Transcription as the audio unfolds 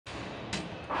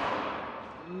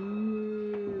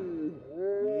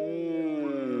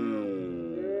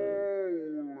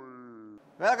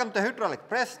Welcome to Hydraulic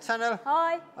Press channel.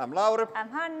 Hi. I'm Lauri. I'm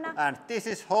Hanna. And this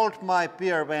is Hold My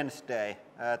Beer Wednesday.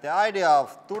 The idea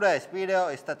of today's video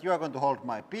is that you are going to hold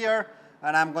my beer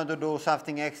and I'm going to do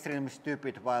something extremely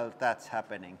stupid while that's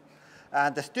happening.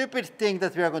 And the stupid thing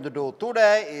that we are going to do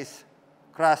today is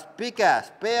crush big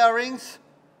ass bearings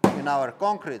in our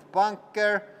concrete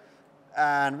bunker.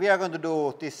 And we are going to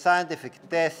do this scientific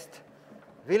test.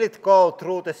 Will it go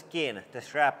through the skin, the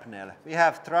shrapnel? We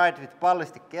have tried with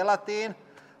ballistic gelatin,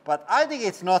 but I think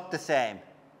it's not the same.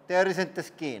 There isn't the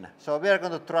skin. So we are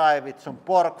going to try with some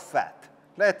pork fat.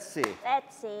 Let's see.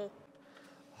 Let's see.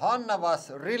 Hanna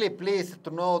was really pleased to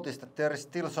notice that there is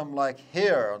still some like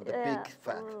hair on the pig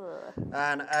fat.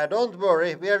 And don't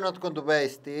worry, we are not going to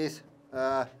waste these.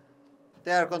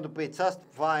 They are going to be just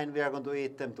fine. We are going to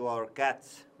eat them to our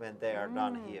cats when they are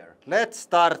done here. Let's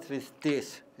start with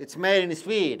this. It's made in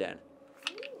Sweden.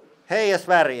 Hej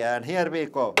Sverige, and here we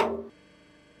go.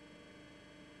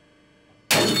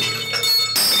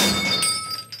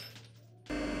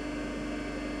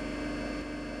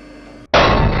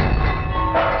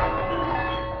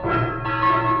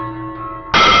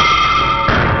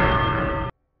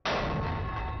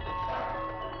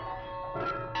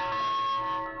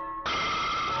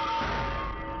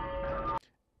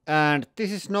 And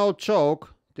this is no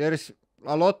joke. There is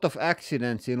a lot of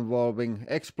accidents involving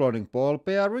exploding ball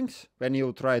bearings. When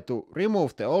you try to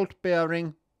remove the old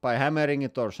bearing by hammering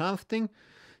it or something,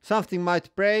 something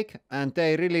might break and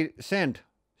they really send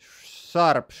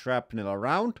sharp shrapnel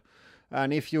around.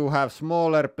 And if you have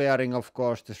smaller bearing, of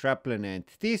course, the shrapnel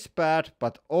ain't this bad,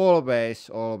 but always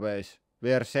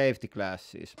wear safety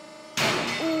glasses.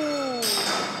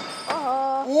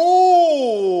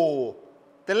 Ooh!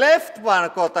 The left one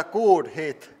got a good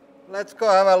hit. Let's go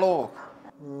have a look.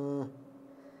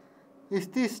 Is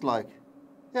this like?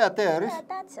 Yeah, there is. Yeah,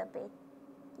 that's a bit.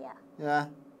 Yeah. Yeah.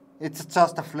 It's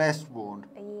just a flesh wound.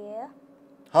 Yeah.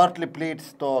 Hardly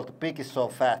bleeds at all. The pig is so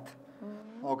fat.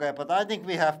 Okay, but I think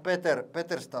we have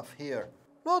better stuff here.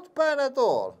 Not bad at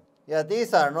all. Yeah,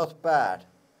 these are not bad.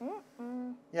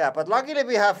 Yeah, but luckily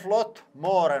we have lot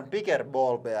more and bigger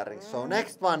ball bearings. So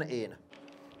next one in.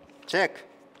 Check.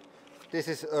 This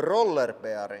is a roller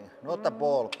bearing, not a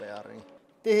ball bearing.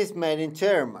 This is made in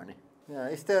Germany. Yeah,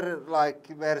 is there like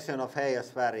version of Hej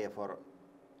Sverige for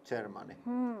Germany?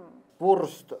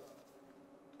 Wurst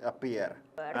a beer.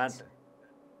 And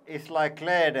it's like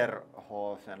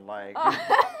lederhosen, like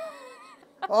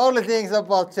only things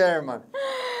about German.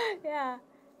 Yeah.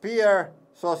 Beer,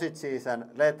 sausages and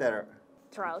leather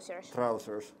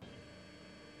Trousers.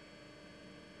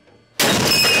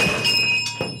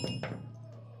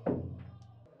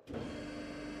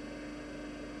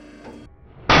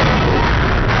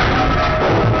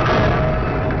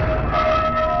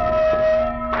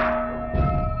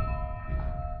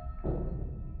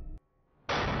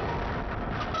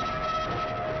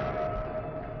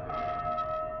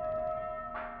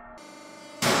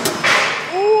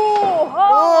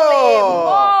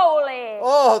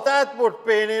 Oh, that would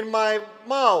be in my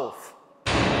mouth.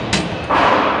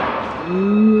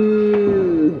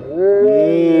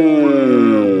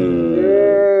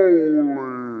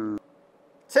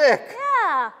 Check.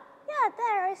 Yeah,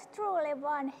 there is truly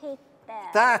one hit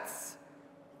there.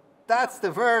 That's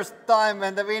the first time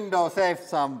when the window saved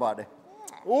somebody.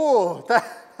 Yeah. Ooh,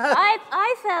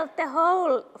 I felt the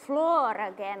whole floor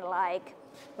again like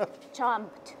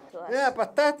jumped. Yeah,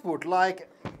 but that would like,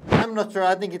 I'm not sure,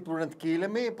 I think it wouldn't kill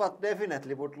me, but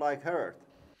definitely would like hurt.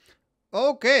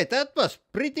 Okay, that was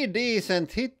pretty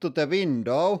decent hit to the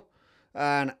window.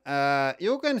 And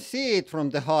you can see it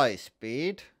from the high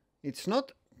speed. It's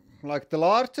not like the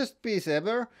largest piece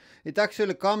ever. It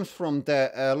actually comes from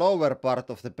the lower part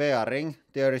of the bearing.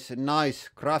 There is a nice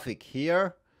graphic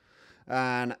here.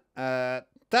 And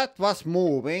that was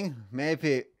moving.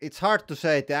 Maybe, it's hard to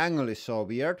say, the angle is so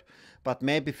weird, but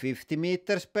maybe 50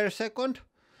 meters per second.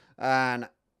 And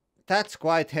that's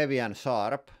quite heavy and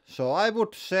sharp. So I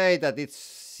would say that it's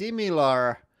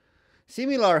similar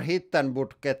hit and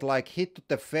would get like hit to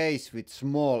the face with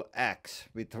small axe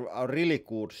with a really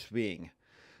good swing.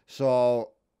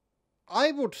 So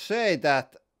I would say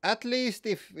that at least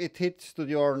if it hits to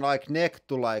your like neck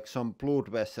to like some blood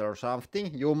vessel or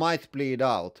something, you might bleed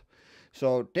out.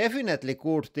 So definitely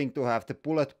good thing to have the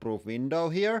bulletproof window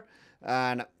here.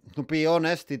 And to be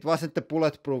honest, it wasn't the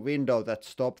bulletproof window that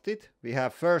stopped it. We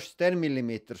have first 10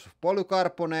 millimeters of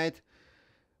polycarbonate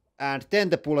and then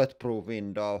the bulletproof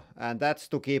window, and that's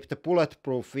to keep the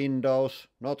bulletproof windows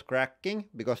not cracking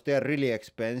because they're really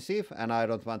expensive and I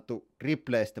don't want to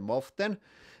replace them often.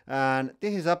 And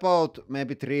this is about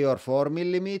maybe 3 or 4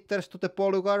 millimeters to the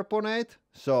polycarbonate,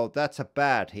 so that's a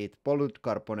bad hit.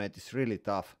 Polycarbonate is really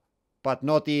tough, but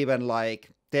not even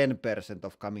like 10%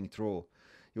 of coming through.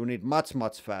 You need much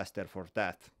faster for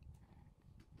that.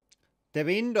 The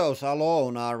windows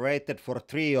alone are rated for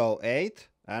 308,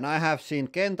 and I have seen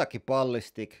Kentucky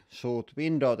Ballistic shoot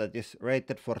window that is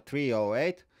rated for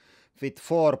 308 with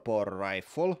 4-bore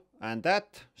rifle, and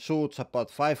that shoots about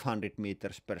 500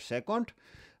 meters per second,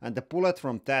 and the bullet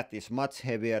from that is much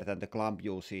heavier than the clump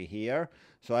you see here.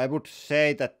 So I would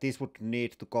say that this would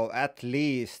need to go at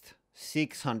least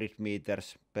 600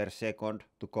 meters per second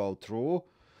to go through,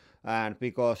 and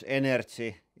because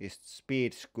energy is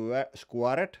speed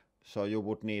squared, so you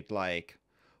would need like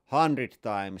 100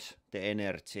 times the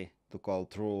energy to go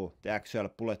through the actual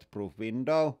bulletproof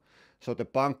window. So the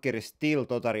bunker is still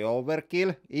totally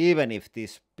overkill, even if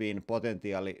this been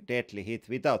potentially deadly hit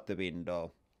without the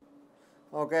window.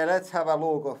 Okay, let's have a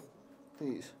look of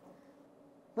these.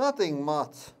 Nothing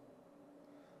much.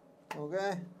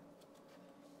 Okay.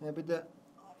 Maybe the...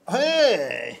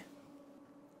 Hey!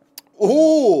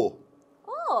 Ooh!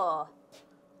 Oh,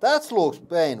 That looks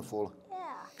painful. yeah.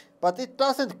 But it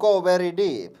doesn't go very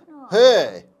deep. No.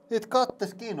 Hey! It cut the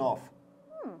skin off.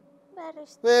 Where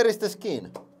Where is is the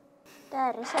skin?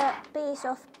 there is a piece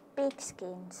of pig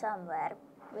skin somewhere.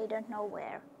 We don't know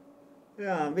where.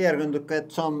 Yeah, we are going to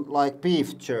get some like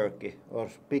beef jerky or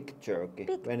pig jerky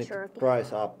Pig when jerky. it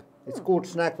dries up. It's a good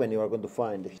snack when you are going to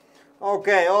find it.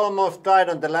 Okay, almost died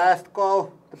on the last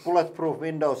go. The bulletproof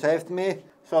window saved me.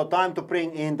 So time to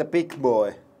bring in the big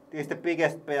boy. This is the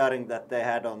biggest bearing that they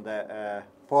had on the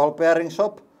ball bearing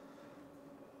shop.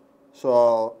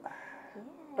 So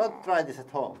don't try this at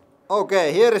home.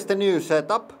 Okay, here is the new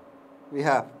setup. We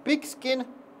have pigskin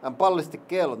and ballistic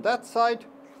gel on that side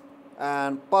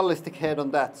and ballistic head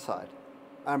on that side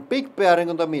and big bearing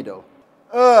on the middle.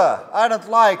 I don't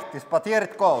like this, but here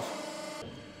it goes.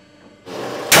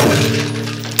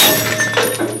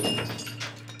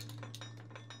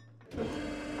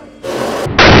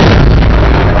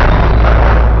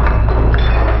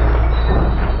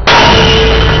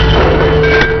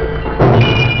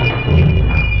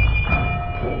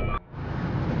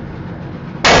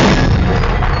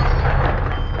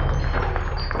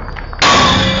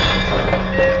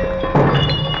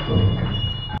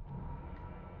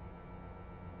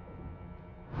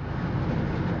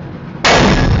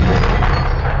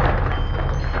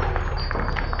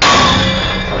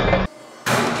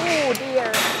 Oh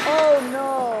dear. Oh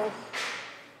no.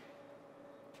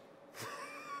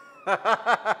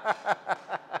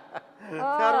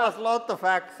 There was a lot of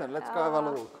action. Let's go have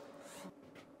a look.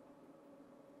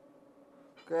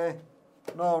 Okay,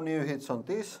 no new hits on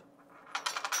this.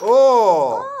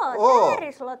 Oh, there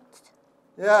is lots.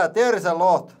 Yeah, there is a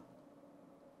lot.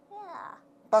 Yeah.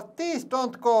 But these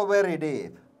don't go very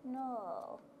deep.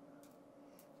 No.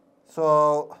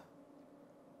 So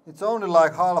it's only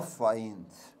like half an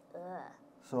inch.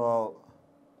 So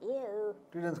Ew.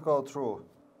 didn't go through.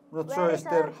 Not Where sure is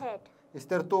our head? is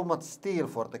there too much steel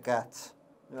for the cats.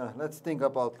 Yeah, let's think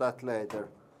about that later.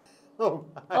 Oh,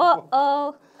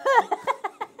 Uh-oh.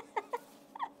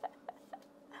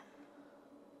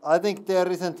 I think there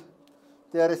is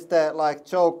the like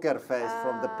choker face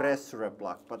from the pressure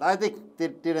plug, but I think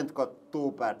it didn't got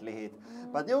too badly hit.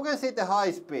 But you can see the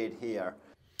high speed here.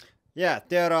 Yeah,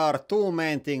 there are two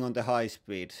main things on the high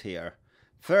speeds here.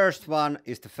 First one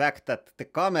is the fact that the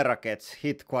camera gets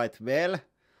hit quite well.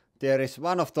 There is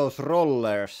one of those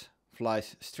rollers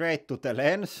flies straight to the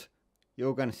lens.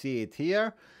 You can see it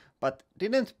here, but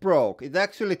didn't broke. It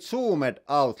actually zoomed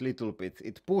out a little bit.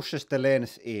 It pushes the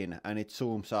lens in and it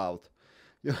zooms out.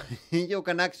 You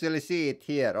can actually see it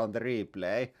here on the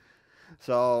replay.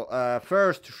 So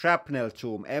first shrapnel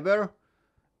zoom ever,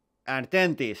 and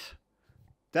then this.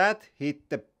 That hit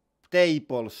the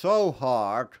table so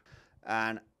hard,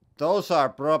 and those are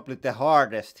probably the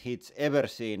hardest hits ever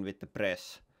seen with the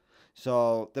press.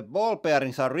 So the ball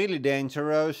bearings are really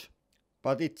dangerous,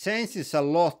 but it changes a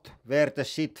lot where the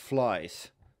shit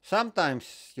flies.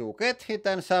 Sometimes you get hit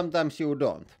and sometimes you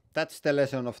don't. That's the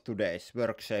lesson of today's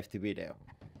work safety video.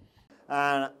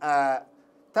 And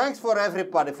thanks for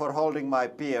everybody for holding my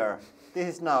beer.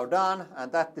 This is now done,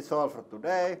 and that is all for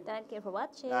today. Thank you for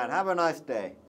watching. And have a nice day.